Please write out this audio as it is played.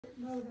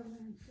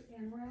Modem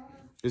and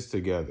router? It's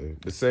together.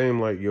 The same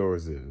like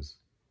yours is.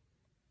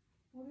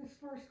 Well, this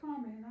first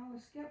comment, I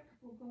was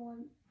skeptical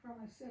going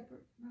from a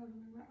separate modem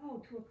and router.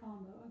 Oh, to a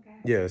combo. Okay.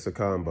 Yeah, it's a I got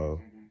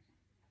combo.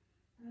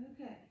 you.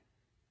 Okay.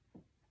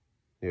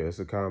 Yeah, it's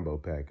a combo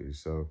package.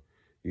 So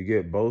you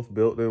get both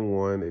built in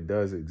one. It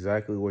does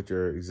exactly what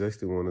your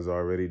existing one is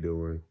already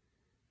doing.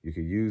 You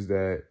can use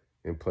that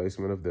in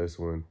placement of this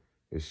one.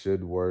 It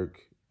should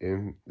work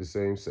in the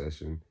same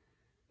session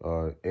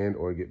and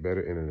or get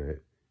better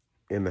internet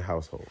in the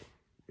household,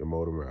 your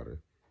modem router.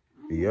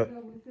 I'm going to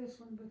go with this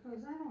one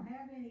because I don't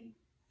have any,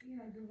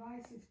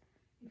 devices.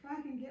 If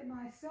I can get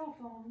my cell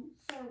phone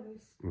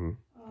service,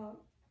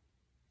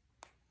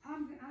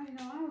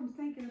 I'm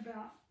thinking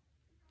about,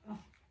 I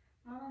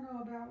don't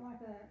know about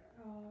like a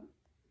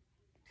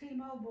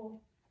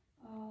T-Mobile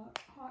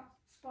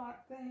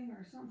hotspot thing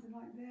or something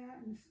like that,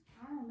 and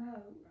I don't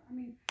know. I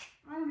mean,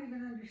 I don't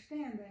even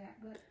understand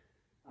that, but.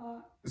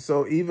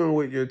 So even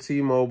with your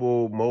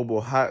T-Mobile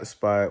mobile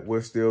hotspot,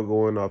 we're still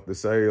going off the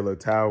cellular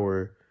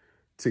tower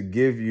to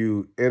give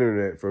you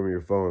internet from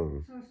your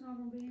phone. So it's not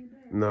going to be any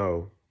better?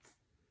 No.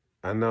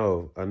 I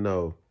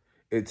know.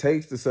 It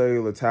takes the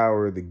cellular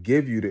tower to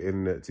give you the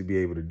internet to be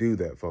able to do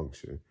that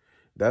function.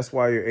 That's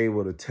why you're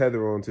able to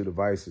tether onto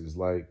devices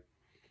like,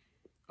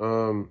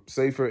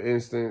 say for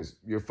instance,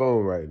 your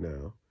phone right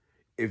now.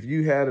 If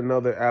you had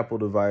another Apple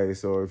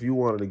device or if you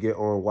wanted to get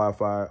on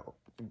Wi-Fi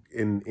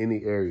in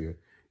any area,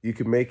 you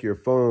can make your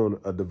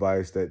phone a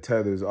device that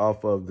tethers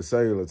off of the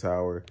cellular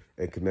tower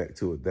and connect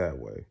to it that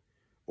way.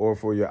 Or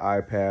for your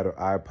iPad or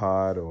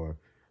iPod or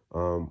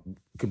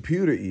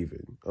computer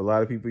even. A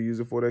lot of people use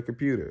it for their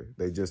computer.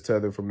 They just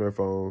tether from their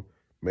phone,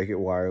 make it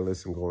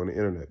wireless, and go on the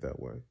internet that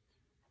way.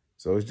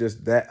 So it's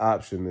just that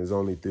option is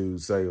only through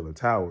cellular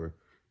tower,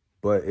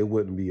 but it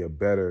wouldn't be a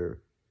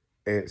better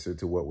answer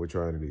to what we're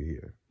trying to do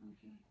here.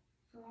 Okay,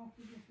 so I'll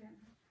forget that.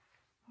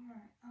 All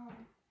right,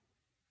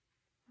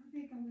 I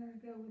think I'm going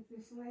to go with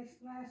this last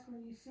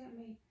one you sent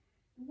me.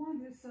 The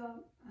one that's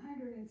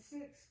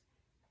 106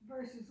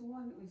 versus the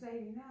one that was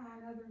 89,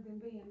 other than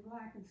being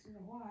black instead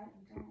of white,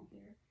 which I don't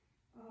care.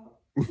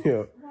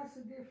 What's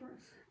the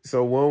difference?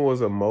 So one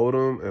was a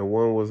modem and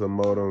one was a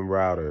modem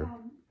router.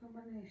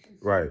 Combination.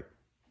 So right.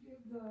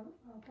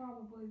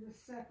 Probably the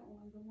second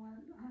one, the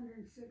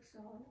 $106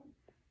 one,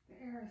 the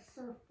Era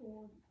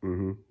Surfboard.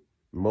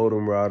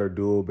 Modem router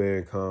dual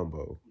band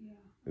combo. Yeah.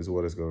 Is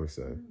what it's going to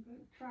say. I'm going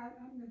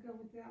to go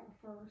with that one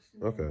first.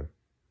 Okay.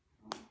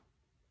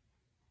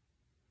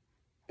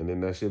 And then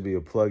that should be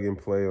a plug and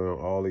play on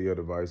all of your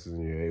devices,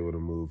 and you're able to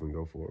move and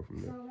go forward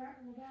from there. So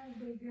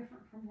that'll be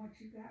different from what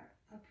you got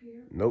up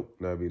here? Nope,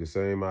 that'll be the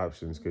same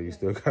options because you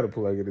still got to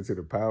plug it into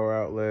the power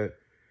outlet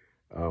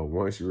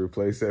once you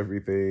replace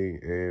everything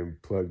and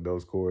plug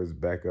those cords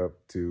back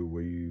up to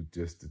where you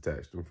just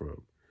detached them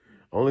from.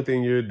 Only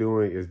thing you're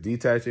doing is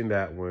detaching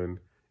that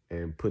one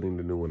and putting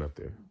the new one up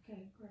there.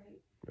 Okay,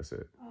 great. That's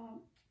it.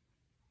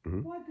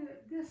 What did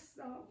this?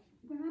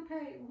 When I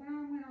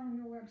went on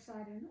your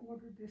website and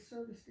ordered this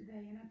service today,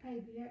 and I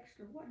paid the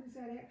extra, what does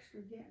that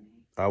extra get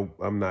me?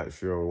 I'm not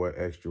sure on what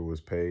extra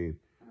was paid.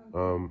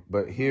 Okay.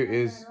 But here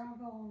is. I'll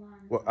go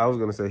online. Well, I was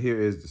gonna say here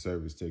is the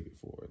service ticket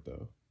for it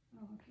though.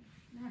 Oh, okay.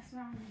 That's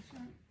right.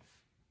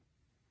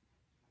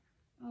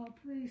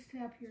 Please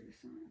tap here to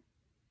sign.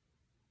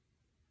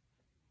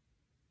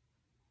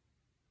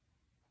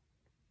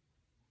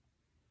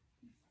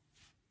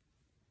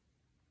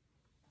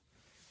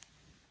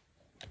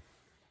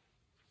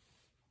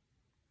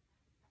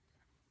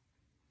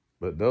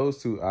 But those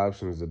two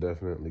options are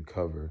definitely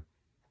cover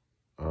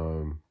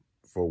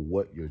for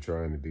what you're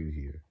trying to do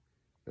here.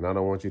 And I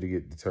don't want you to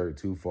get deterred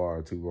too far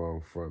or too wrong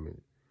from it.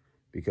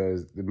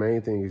 Because the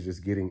main thing is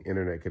just getting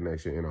internet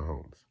connection in our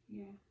homes.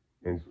 Yeah,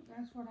 that's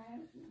what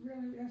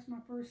that's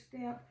my first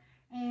step.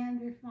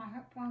 And if my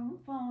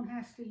phone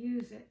has to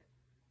use it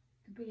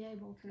to be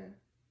able to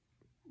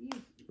use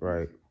it.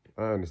 Right,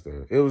 I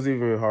understand. It was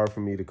even hard for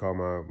me to call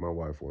my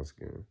wife once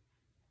again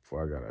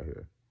before I got out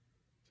here.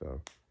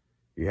 So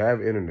you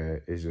have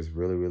internet, it's just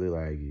really, really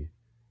laggy.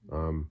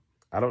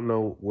 I don't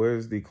know,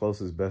 where's the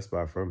closest Best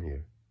Buy from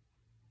here?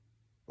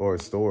 Or a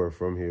store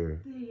from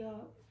here?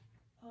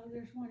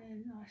 There's one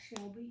in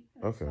Shelby.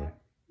 That's okay. Like,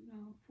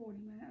 40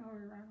 minutes,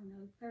 or I don't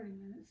know, 30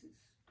 minutes.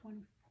 It's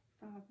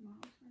 25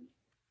 miles. Maybe.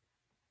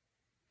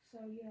 So,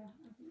 yeah.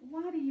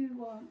 Why do you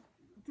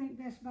think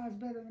Best Buy is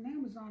better than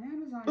Amazon?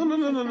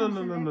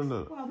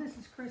 No. Well, this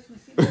is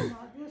Christmas. It's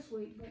not this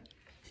week, but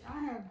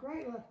I have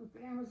great luck with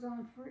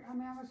Amazon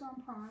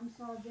Prime,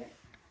 so I get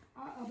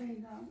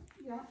Amazon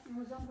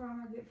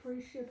Prime, I get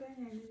free shipping,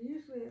 and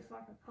usually it's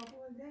like a couple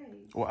of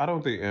days. Well, I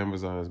don't think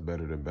Amazon is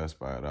better than Best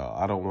Buy at all.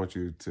 I don't want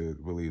you to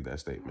believe that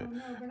statement. Oh,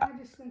 no, but I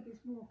just think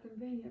it's more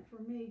convenient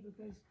for me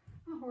because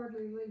I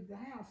hardly leave the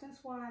house.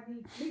 That's why I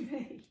need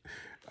TV.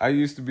 I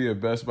used to be a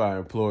Best Buy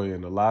employee,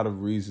 and a lot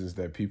of reasons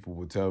that people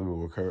would tell me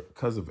were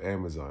because of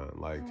Amazon.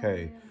 Like,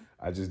 hey,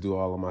 I just do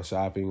all of my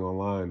shopping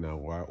online now,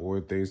 or I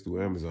order things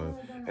through Amazon.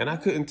 And I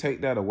couldn't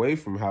take that away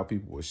from how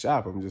people would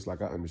shop. I'm just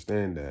like, I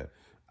understand that.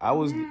 I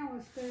was now,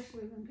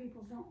 especially when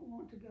people don't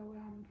want to go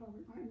out in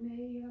public, like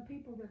me,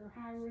 people that are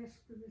high risk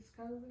for this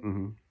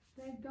COVID,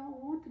 they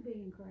don't want to be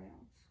in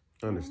crowds.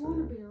 They don't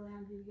want to be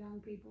around you young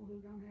people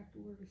who don't have to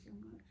worry so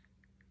much.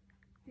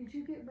 Did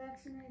you get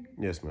vaccinated?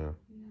 Yes, ma'am.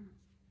 Yeah.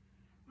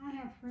 I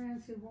have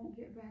friends who won't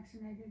get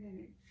vaccinated, and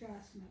it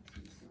just makes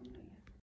me so mad.